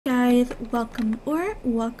guys,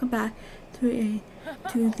 welcome back to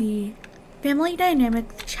the Family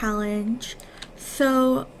Dynamics Challenge.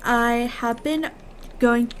 So I have been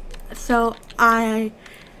going, so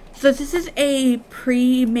this is a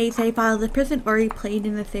pre-made save file. This person already played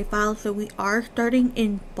in the save file, so we are starting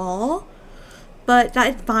in fall, but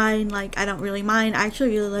that is fine. Like, I don't really mind. I actually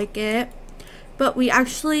really like it. But we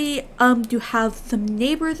actually do have some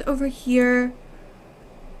neighbors over here.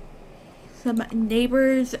 Some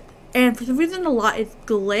neighbors, and for some reason the lot is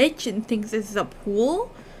glitched and thinks this is a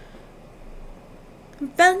pool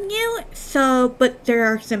venue. So, but there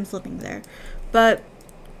are Sims living there. But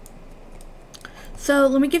so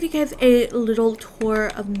let me give you guys a little tour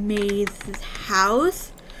of May's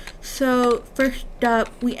house. So first up,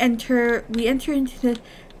 we enter into the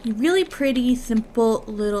really pretty, simple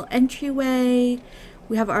little entryway.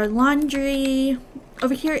 We have our laundry.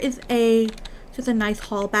 Over here is just a nice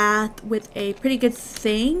hall bath with a pretty good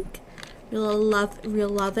sink. Real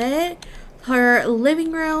love it. Her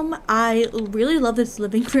living room, I really love this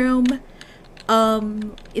living room.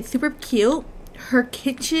 It's super cute. Her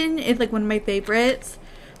kitchen is like one of my favorites.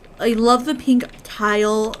 I love the pink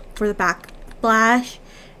tile for the backsplash,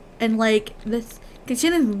 and like this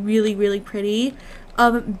kitchen is really pretty.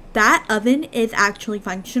 That oven is actually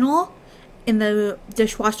functional, and the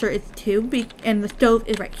dishwasher is too, and the stove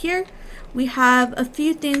is right here. We have a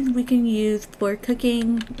few things we can use for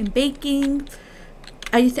cooking and baking.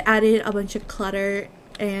 I just added a bunch of clutter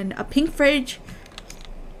and a pink fridge.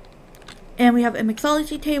 And we have a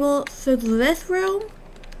mixology table. So this room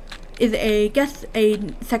is a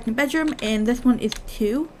second bedroom, and this one is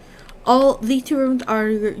two. All these two rooms are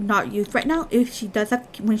not used right now.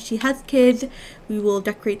 When she has kids, we will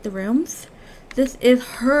decorate the rooms. This is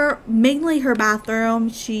mainly her bathroom.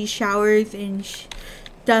 She showers and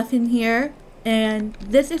stuff in here, and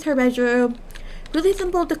this is her bedroom. Really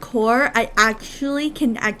simple decor. I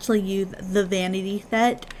can use the vanity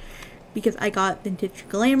set because I got Vintage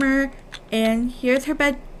Glamour. And here's her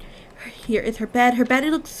bed. Here is her bed. Her bed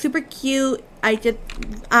looks super cute.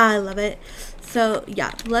 I love it. So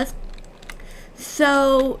yeah,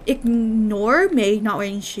 so ignore May not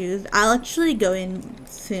wearing shoes. I'll actually go in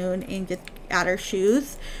soon and just add her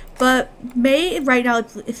shoes. But May right now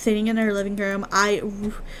is sitting in her living room. I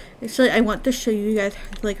want to show you guys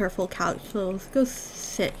like her full couch. So let's go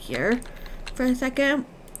sit here for a second.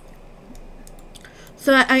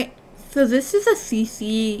 So this is a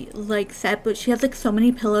CC like set, but she has like so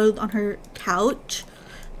many pillows on her couch.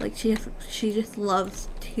 Like she just loves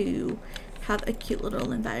to have a cute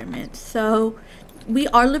little environment. So we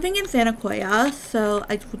are living in Santa Coya, so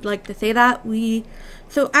I would like to say that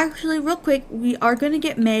so actually real quick, we are going to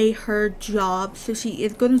get May her job. So she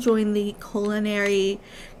is going to join the culinary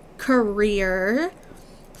career.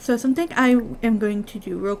 So something I am going to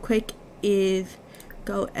do real quick is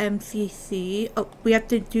go MCC. Oh, we have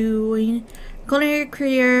to do culinary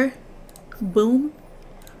career. Boom.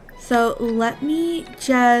 So let me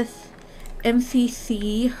just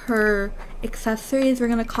MCC her accessories. We're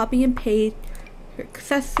going to copy and paste her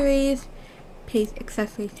accessories. Paste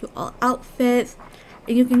accessories to all outfits.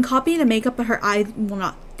 And you can copy the makeup, but her eyes will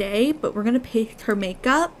not stay. But we're going to paste her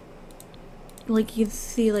makeup. Like you can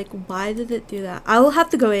see, like, why did it do that? I will have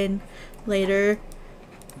to go in later.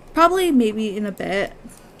 Probably maybe in a bit.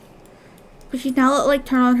 But she's now like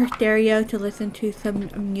turn on her stereo to listen to some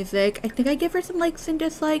music. I think I give her some likes and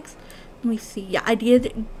dislikes. Let me see. Yeah, I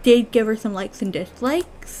did give her some likes and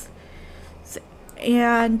dislikes.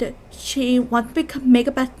 And she wants to make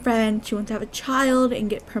a best friend. She wants to have a child and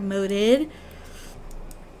get promoted.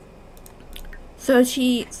 So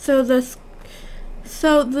the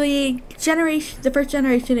first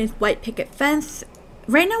generation is white picket fence.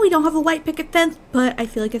 Right now we don't have a white picket fence, but I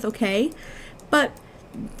feel like it's okay. But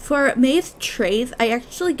for May's traits, I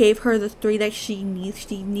actually gave her the 3 that she needs.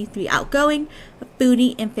 She needs to be outgoing,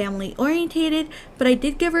 foodie, and family orientated. But I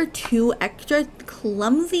did give her 2 extras,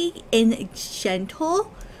 clumsy and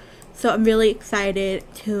gentle. So I'm really excited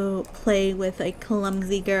to play with a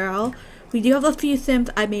clumsy girl. We do have a few Sims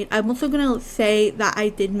I made. I'm also gonna say that I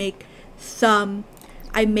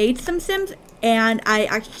made some Sims, and I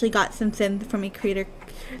actually got some Sims from a creator.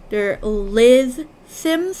 They're Liz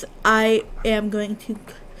Sims. I am going to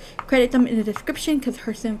credit them in the description because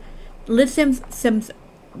Liz Sims,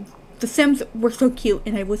 the Sims were so cute,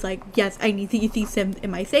 and I was like, yes, I need to use these Sims in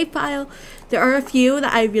my save file. There are a few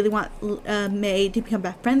that I really want May to become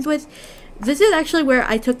best friends with. This is actually where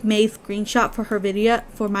I took May's screenshot for her video,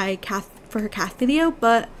 for her cast video,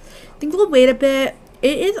 but I think we'll wait a bit.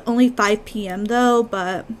 It is only 5 p.m. though,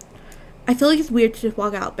 but I feel like it's weird to just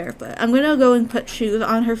walk out barefoot. I'm gonna go and put shoes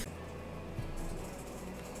on her.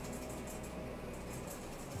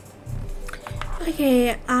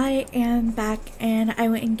 Okay, I am back and I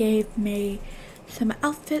went and gave May some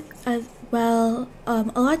outfits as well. A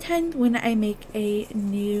lot of times when I make a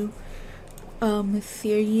new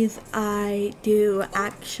series, I do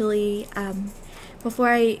actually before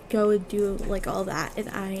I go and do like all that, and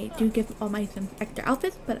I do give all my Sims extra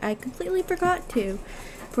outfits, but I completely forgot to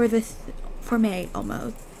for May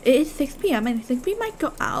almost. It is 6 p.m. and I think we might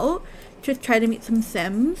go out to try to meet some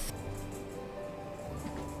Sims.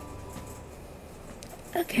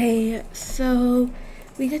 Okay, so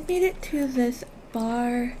we just made it to this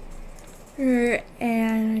bar,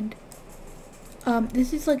 and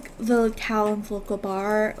this is like the town's local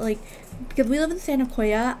bar. Like, because we live in Santa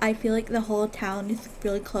Coya, I feel like the whole town is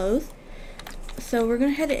really close. So we're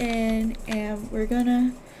gonna head in and we're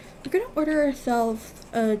gonna order ourselves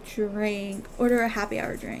a drink, order a happy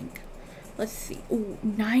hour drink. Let's see. Ooh,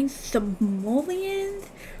 9 simoleons.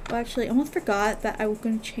 Well, actually, I almost forgot that I was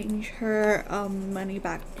gonna change her money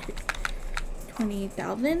back to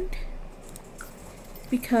 20,000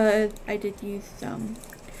 because I did use some.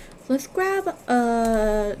 So let's grab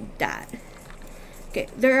that. Okay,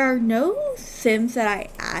 there are no Sims that I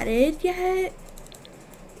added yet.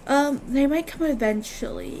 They might come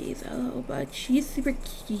eventually though, but she's super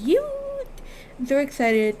cute. I'm so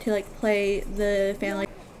excited to like play the family.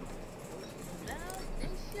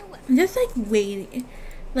 I'm just like waiting.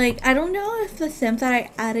 Like, I don't know if the Sims that I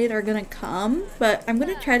added are gonna come, but I'm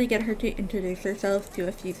gonna try to get her to introduce herself to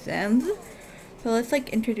a few Sims. So let's like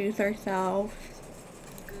introduce ourselves.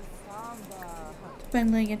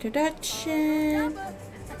 Friendly introduction.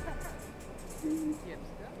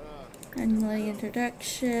 Friendly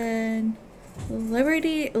introduction.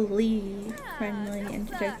 Liberty Lee. Friendly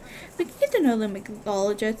introduction. We can get to know the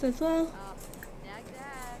mixologist as well.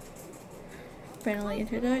 Friendly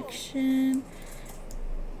introduction.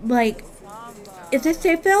 Like, if this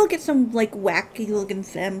Savefile gets some like wacky looking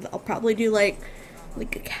Sims, I'll probably do like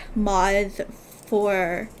mods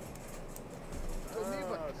for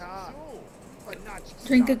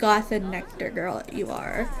drink a glass of nectar, girl. You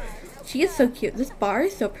are. She is so cute. This bar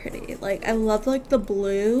is so pretty. Like, I love like the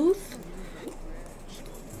blues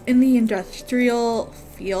in the industrial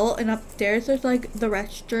feel, and upstairs there's like the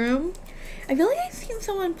restroom. I feel like I've seen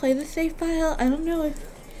someone play the Savefile. I don't know if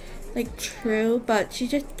like true, but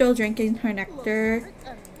she's just still drinking her nectar.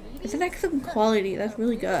 It's an excellent quality. That's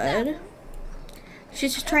really good.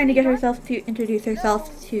 She's just trying to get herself to introduce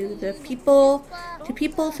herself to the people,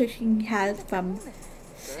 so she can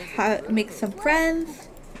make some friends.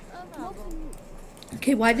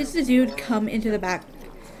 Okay, why does the dude come into the back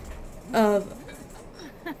of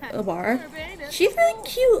a bar? She's really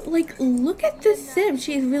cute. Like, look at this Sim.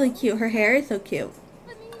 She's really cute. Her hair is so cute.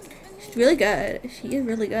 She's really good. She is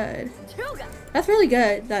really good. That's really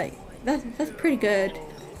good. Like, that's pretty good.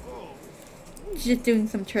 She's just doing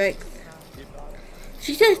some tricks.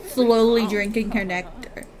 She's just slowly drinking her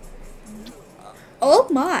nectar. Oh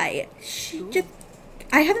my.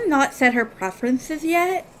 I have not set her preferences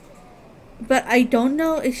yet, but I don't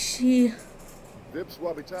know if she...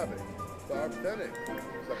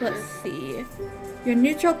 Let's see. Your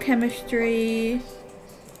neutral chemistry.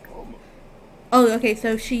 Oh, okay,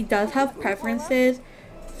 so she does have preferences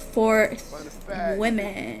for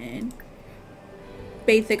women.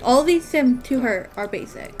 Basic. All these Sims to her are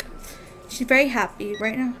basic. She's very happy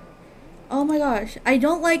right now. Oh my gosh. I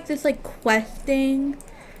don't like this like questing.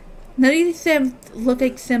 None of these Sims look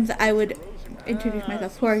like Sims that I would introduce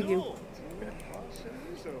myself. Who are you?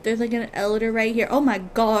 There's like an elder right here. Oh my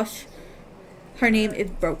gosh. Her name is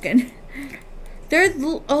broken.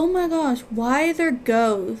 Oh my gosh. Why are there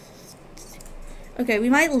ghosts? Okay, we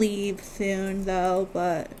might leave soon though,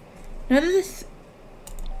 but none of this...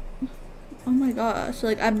 Oh my gosh.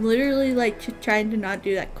 Like, I'm literally like trying to not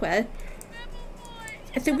do that quest.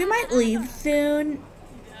 I think we might leave soon.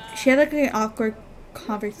 She had like an awkward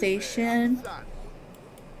conversation.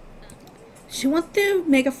 She wants to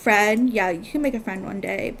make a friend. Yeah, you can make a friend one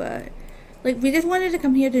day, but like, we just wanted to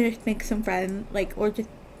come here to just make some friends, like, or just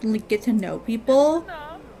like get to know people.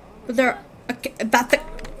 But they're okay, that's it.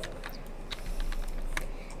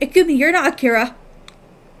 Excuse me, you're not Akira.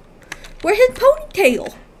 Where's his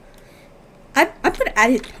ponytail? I'm gonna add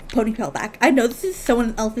his ponytail back. I know this is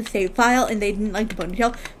someone else's save file and they didn't like the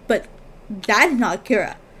ponytail, but that is not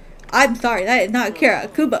Akira. I'm sorry, that is not Akira.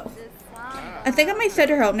 Kubo. I think I might send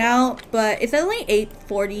her home now, but it's only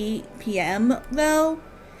 8:40 p.m. though.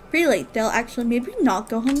 Pretty late still, actually. Maybe not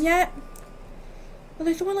go home yet. Oh,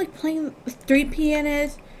 there's someone like playing the street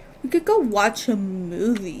pianist. We could go watch a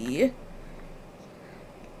movie.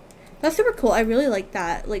 That's super cool. I really like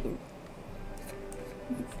that. Like,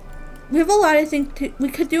 we have a lot of things to, we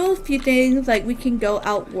could do a few things, like we can go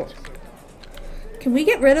out. Can we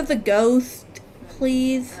get rid of the ghost,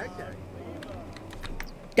 please?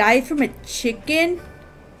 Died from a chicken?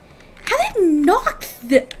 How did knock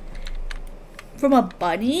from a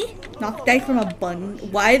bunny? Knock died from a bun.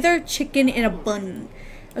 Why is there a chicken in a bun?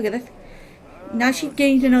 Okay, that's now she's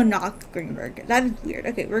getting to know Knock Greenberg. That is weird.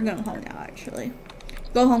 Okay, we're going home now actually.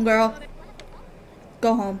 Go home, girl.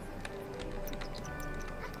 Go home.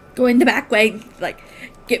 Go in the back way. Like,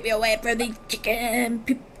 get me away from the chicken.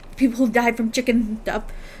 People who died from chicken and stuff.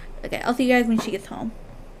 Okay, I'll see you guys when she gets home.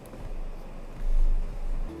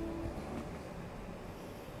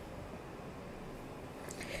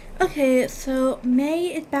 Okay, so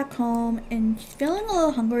May is back home and she's feeling a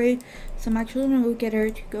little hungry, so I'm actually gonna go get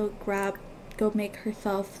her to go make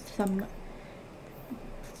herself some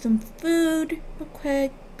food real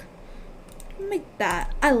quick. Make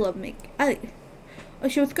that. I love oh,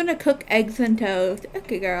 she was gonna cook eggs and toast.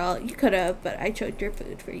 Okay, girl, you could have, but I chose your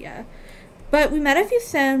food for you. But we met a few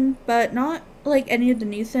Sims, but not like any of the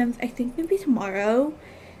new Sims. I think maybe tomorrow,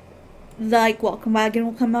 like welcome wagon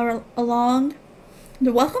will come along.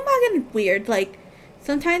 The welcome wagon is weird. Like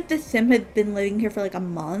sometimes the Sim has been living here for like a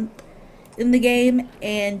month in the game,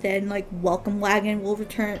 and then like welcome wagon will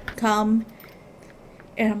come,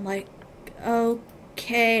 and I'm like,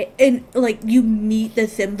 okay, and like you meet the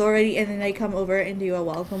Sims already, and then they come over and do a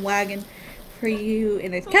welcome wagon for you,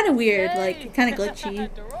 and it's kind of weird, like kind of glitchy.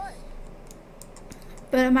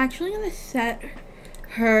 But I'm actually gonna set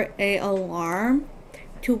her a alarm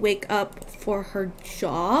to wake up for her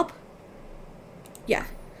job. Yeah.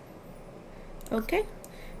 Okay.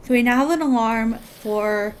 So we now have an alarm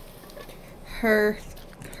for her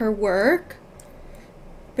work,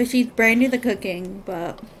 but she's brand new to cooking,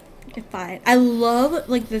 but it's fine. I love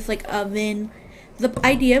like this like oven. The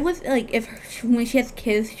idea was like when she has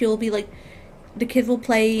kids, she'll be like the kids will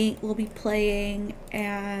be playing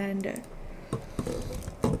and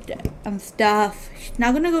stuff. She's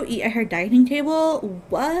now gonna go eat at her dining table.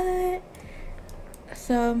 What?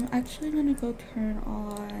 So I'm actually gonna go turn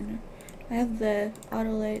on. I have the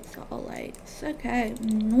auto lights, all lights. Okay,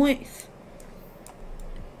 nice.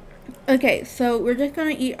 Okay, so we're just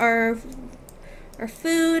gonna eat our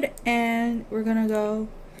food, and we're gonna go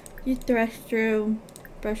use the restroom,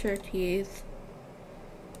 brush our teeth,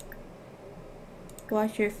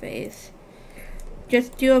 wash your face,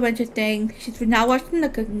 just do a bunch of things. She's now watching the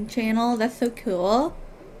cooking channel. That's so cool.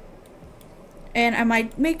 And I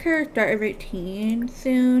might make her start a routine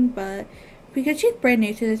soon, but because she's brand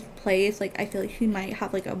new to this place, like I feel like she might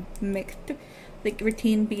have like a mixed, like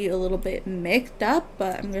routine be a little bit mixed up,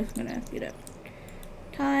 but I'm just gonna speed up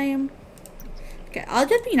time. Okay, I'll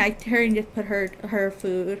just be nice to her and just put her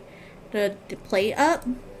food, the plate up.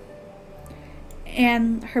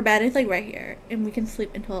 And her bed is like right here, and we can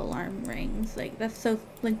sleep until alarm rings. Like that's so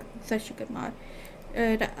like such a good mod.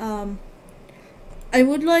 And I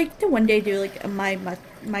would like to one day do like my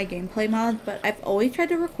gameplay mods, but I've always tried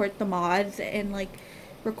to record the mods and like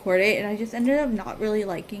record it, and I just ended up not really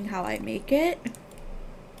liking how I make it.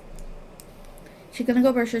 She's gonna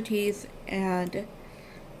go brush her teeth, and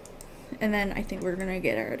then I think we're gonna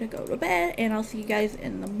get her to go to bed, and I'll see you guys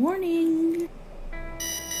in the morning.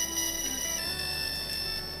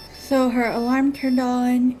 So her alarm turned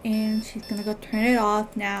on, and she's gonna go turn it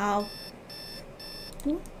off now.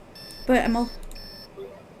 But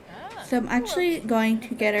so I'm actually going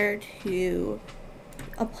to get her to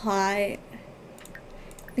apply.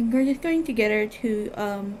 I think we're just going to get her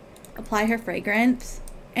to apply her fragrance,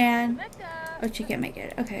 and oh, she can't make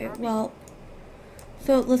it. Okay, well,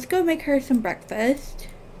 so let's go make her some breakfast.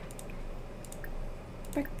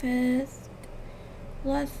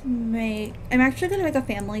 Let's make. I'm actually gonna make a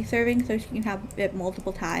family serving so she can have it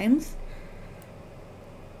multiple times.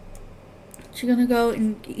 She's gonna go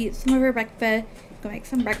and eat some of her breakfast. Go make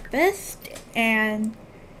some breakfast, and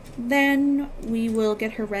then we will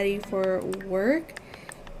get her ready for work.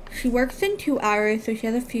 She works in 2 hours, so she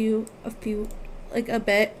has a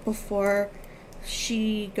bit before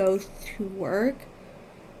she goes to work.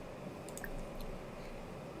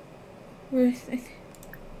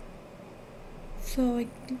 So I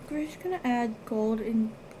think we're just gonna add gold,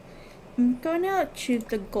 and I'm gonna choose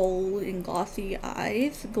the gold and glossy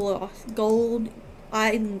eyes, gold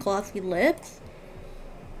eyes and glossy lips.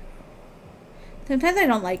 Sometimes I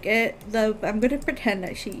don't like it, though. I'm gonna pretend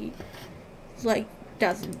that she like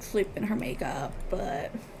doesn't sleep in her makeup,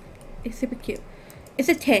 but it's super cute. It's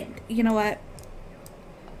a tint. You know what?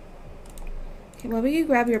 Okay, why don't you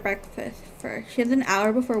grab your breakfast first? She has an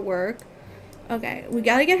hour before work. Okay, we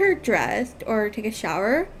gotta get her dressed or take a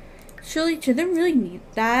shower. She doesn't really need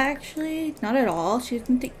that, actually. Not at all. She just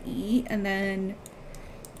needs to eat, and then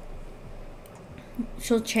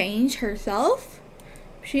she'll change herself.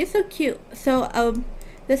 She is so cute. So,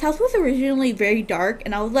 this house was originally very dark,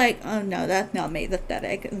 and I was like, oh no, that's not May's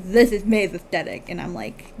aesthetic. This is May's aesthetic. And I'm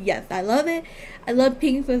like, yes, I love it. I love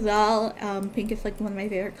pinks as well. Pink is like one of my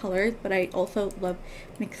favorite colors, but I also love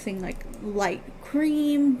mixing like light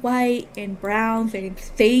cream, white, and browns, and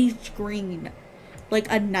sage green. Like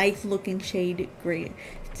a nice looking shade green.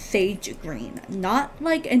 Sage green. Not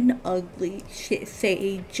like an ugly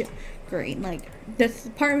sage green. Like this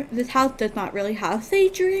house does not really have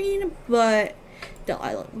sage green, but still,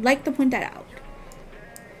 I like to point that out.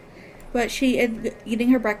 But she is eating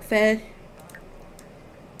her breakfast.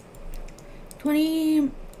 20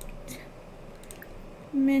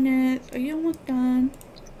 minutes. Are you almost done?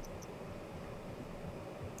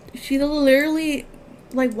 She's literally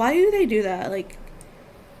like, why do they do that? Like,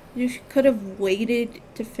 you could have waited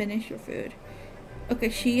to finish your food.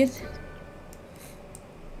 Okay,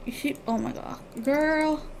 oh my god.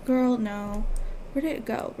 Girl, no. Where did it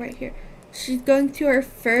go? Right here. She's going to her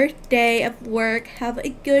first day of work. Have a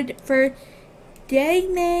good first day,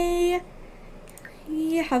 May.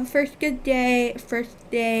 Yeah, have a first day.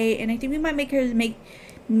 And I think we might make her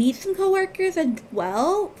meet some coworkers as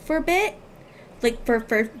well for a bit. Like for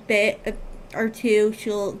first bit or two,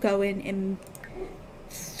 she'll go in and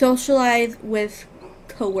socialize with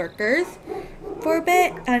coworkers for a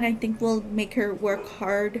bit, and I think we'll make her work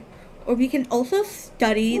hard. Or we can also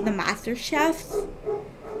study the master chefs.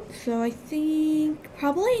 So I think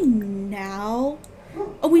probably now.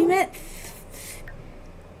 Oh, we met.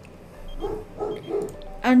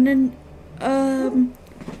 And then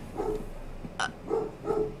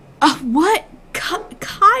what?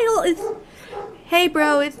 Kyle is. Hey,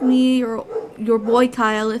 bro, it's me, your boy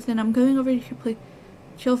Kyle. Listen, I'm going over to your place.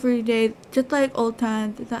 Chill for your day, just like old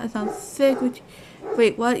times. That sounds sick.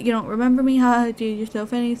 Wait, what? You don't remember me? Huh? Dude, you're so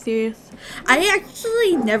funny. Serious. I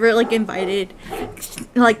actually never like invited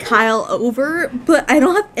like Kyle over, but I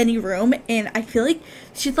don't have any room, and I feel like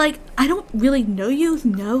she's like, I don't really know you.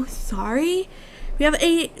 No, sorry. We have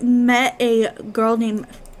met a girl named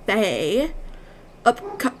Faye.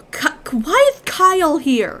 Why is Kyle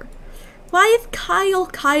here? Why is Kyle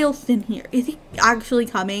Kyleson here? Is he actually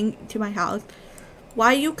coming to my house?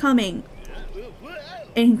 Why are you coming?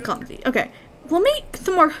 And he comes. Okay, we'll make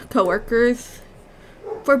some more coworkers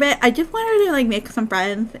for a bit. I just wanted to like make some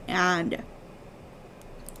friends, and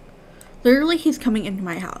literally he's coming into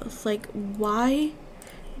my house. Like, why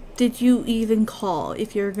did you even call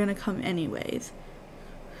if you're gonna come anyways?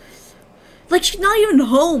 Like, she's not even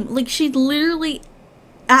home. Like, she's literally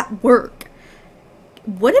at work.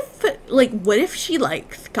 What if she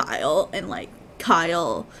likes Kyle, and like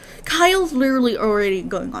Kyle's literally already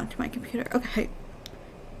going onto my computer. Okay.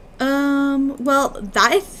 Well,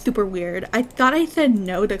 that is super weird. I thought I said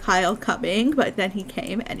no to Kyle coming, but then he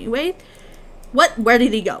came anyway. Where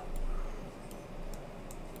did he go?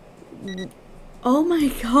 Oh my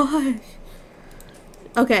gosh.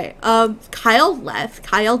 Okay, Kyle left.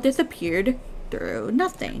 Kyle disappeared through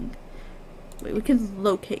nothing. Wait, we can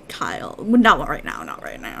locate Kyle. Not right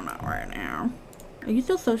now. Are you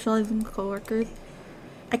still socializing with coworkers?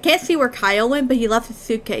 I can't see where Kyle went, but he left his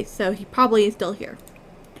suitcase, so he probably is still here.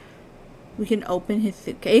 We can open his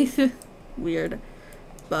suitcase. Weird.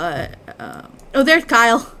 But, oh, there's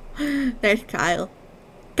Kyle. There's Kyle.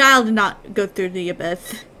 Kyle did not go through the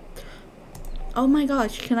abyss. Oh my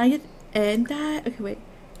gosh, can I just end that? Okay, wait.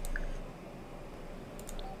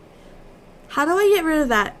 How do I get rid of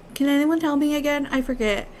that? Can anyone tell me again? I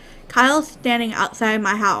forget. Kyle's standing outside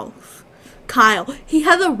my house. Kyle. He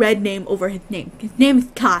has a red name over his name. His name is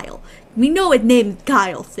Kyle. We know his name is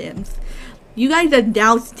Kyle Sims. You guys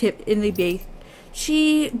announced tip in the base.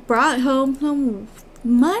 She brought home some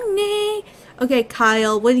money. Okay,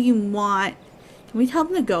 Kyle, what do you want? Can we tell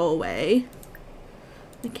him to go away?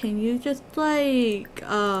 Can you just like,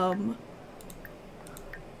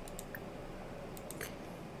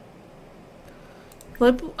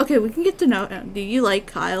 okay, we can get to know him. Do you like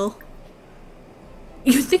Kyle?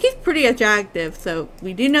 You think he's pretty attractive, so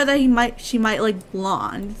we do know that she might like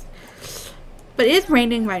blondes. But it's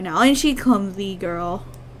raining right now, and she's clumsy, girl.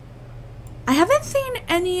 I haven't seen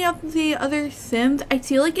any of the other Sims. I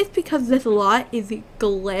feel like it's because this lot is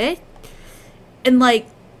glitched, and like,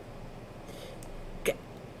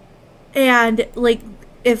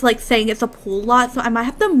 it's like saying it's a pool lot, so I might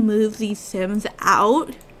have to move these Sims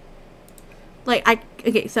out.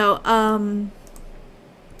 Okay, so,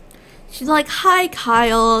 she's like, hi,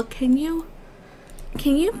 Kyle, can you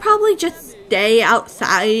probably just stay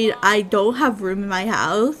outside? I don't have room in my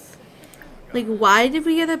house. Like, why did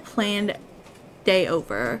we get a planned day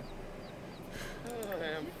over?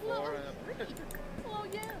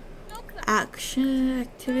 Action,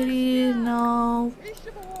 activities, no.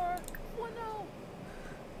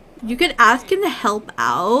 You could ask him to help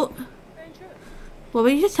out. Well,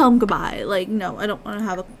 we just tell him goodbye. Like, no, I don't want to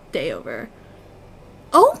have a day over.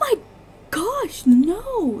 Oh my gosh,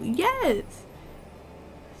 no, yes.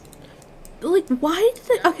 Like, why did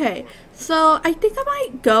it? Okay, so I think I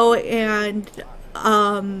might go and,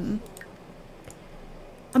 end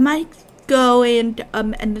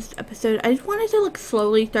this episode. I just wanted to, like,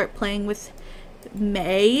 slowly start playing with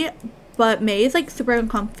May, but May is, like, super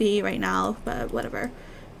uncomfy right now, but whatever.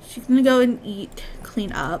 She's gonna go and eat,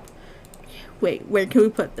 clean up. Wait, where can we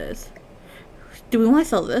put this? Do we want to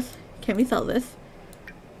sell this? Can we sell this?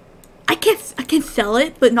 I can sell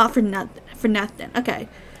it, but not for nothing. Okay.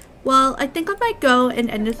 Well, I think I might go and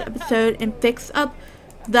end this episode and fix up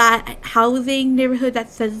that housing neighborhood that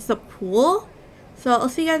says it's a pool. So I'll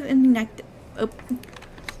see you guys in the next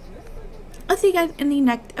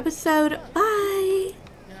episode. Bye.